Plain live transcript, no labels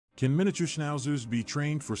Can miniature schnauzers be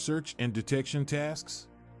trained for search and detection tasks?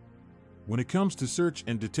 When it comes to search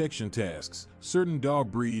and detection tasks, certain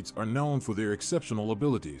dog breeds are known for their exceptional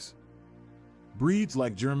abilities. Breeds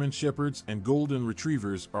like German Shepherds and Golden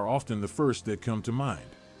Retrievers are often the first that come to mind.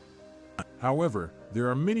 However, there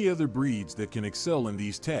are many other breeds that can excel in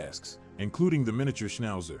these tasks, including the Miniature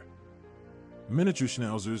Schnauzer. Miniature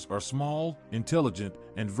Schnauzers are small, intelligent,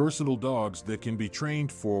 and versatile dogs that can be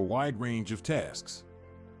trained for a wide range of tasks.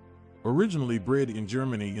 Originally bred in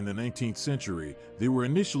Germany in the 19th century, they were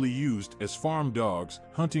initially used as farm dogs,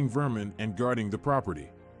 hunting vermin and guarding the property.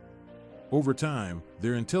 Over time,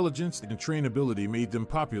 their intelligence and trainability made them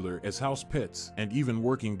popular as house pets and even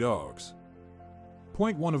working dogs.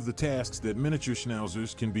 Point one of the tasks that miniature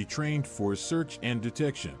schnauzers can be trained for is search and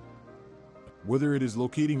detection. Whether it is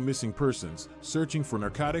locating missing persons, searching for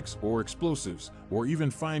narcotics or explosives, or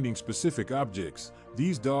even finding specific objects,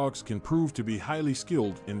 these dogs can prove to be highly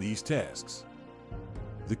skilled in these tasks.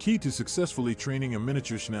 The key to successfully training a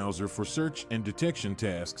miniature schnauzer for search and detection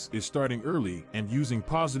tasks is starting early and using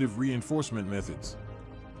positive reinforcement methods.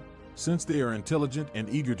 Since they are intelligent and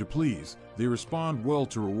eager to please, they respond well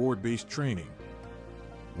to reward-based training.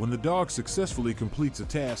 When the dog successfully completes a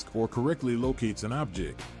task or correctly locates an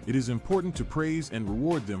object, it is important to praise and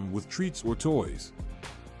reward them with treats or toys.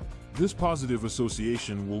 This positive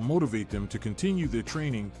association will motivate them to continue their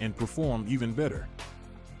training and perform even better.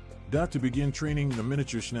 To begin training the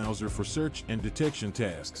miniature schnauzer for search and detection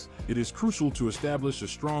tasks, it is crucial to establish a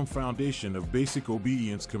strong foundation of basic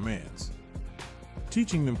obedience commands.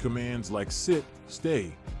 Teaching them commands like sit,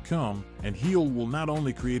 stay, come, and heel will not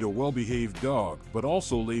only create a well-behaved dog, but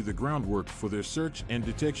also lay the groundwork for their search and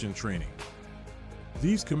detection training.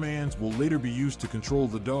 These commands will later be used to control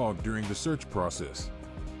the dog during the search process.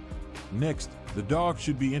 Next, the dog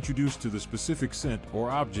should be introduced to the specific scent or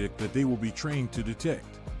object that they will be trained to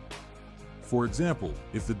detect. For example,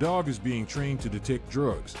 if the dog is being trained to detect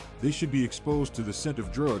drugs, they should be exposed to the scent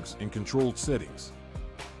of drugs in controlled settings.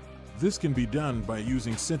 This can be done by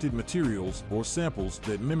using scented materials or samples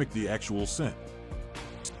that mimic the actual scent.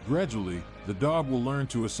 Gradually, the dog will learn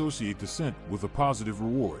to associate the scent with a positive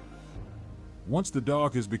reward. Once the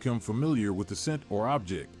dog has become familiar with the scent or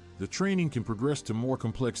object, the training can progress to more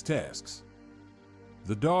complex tasks.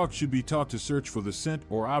 The dog should be taught to search for the scent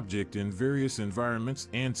or object in various environments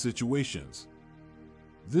and situations.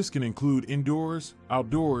 This can include indoors,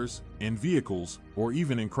 outdoors, in vehicles, or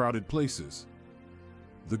even in crowded places.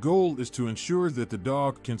 The goal is to ensure that the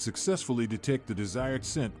dog can successfully detect the desired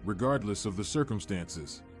scent regardless of the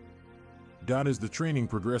circumstances. As the training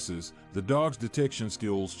progresses, the dog's detection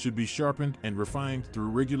skills should be sharpened and refined through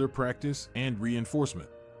regular practice and reinforcement.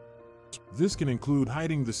 This can include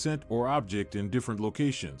hiding the scent or object in different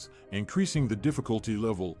locations, increasing the difficulty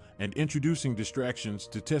level, and introducing distractions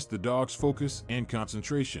to test the dog's focus and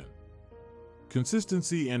concentration.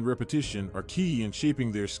 Consistency and repetition are key in shaping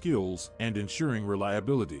their skills and ensuring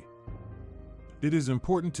reliability. It is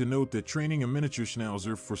important to note that training a miniature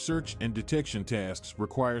schnauzer for search and detection tasks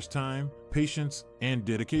requires time, patience, and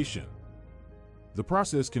dedication. The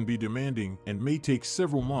process can be demanding and may take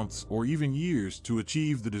several months or even years to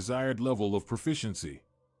achieve the desired level of proficiency.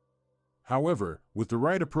 However, with the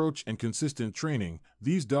right approach and consistent training,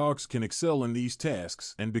 these dogs can excel in these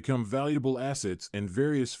tasks and become valuable assets in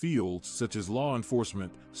various fields such as law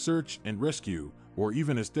enforcement, search and rescue, or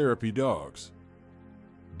even as therapy dogs.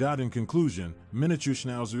 In conclusion, miniature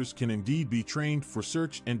schnauzers can indeed be trained for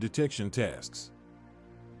search and detection tasks.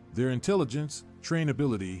 Their intelligence,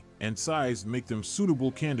 trainability, and size make them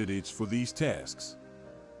suitable candidates for these tasks.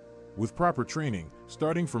 With proper training,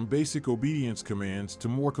 starting from basic obedience commands to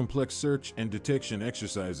more complex search and detection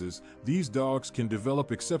exercises, these dogs can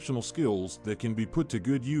develop exceptional skills that can be put to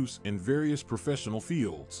good use in various professional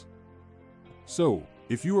fields. So,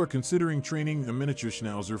 if you are considering training a miniature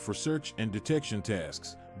schnauzer for search and detection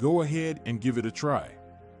tasks, go ahead and give it a try.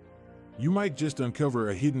 You might just uncover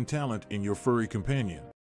a hidden talent in your furry companion.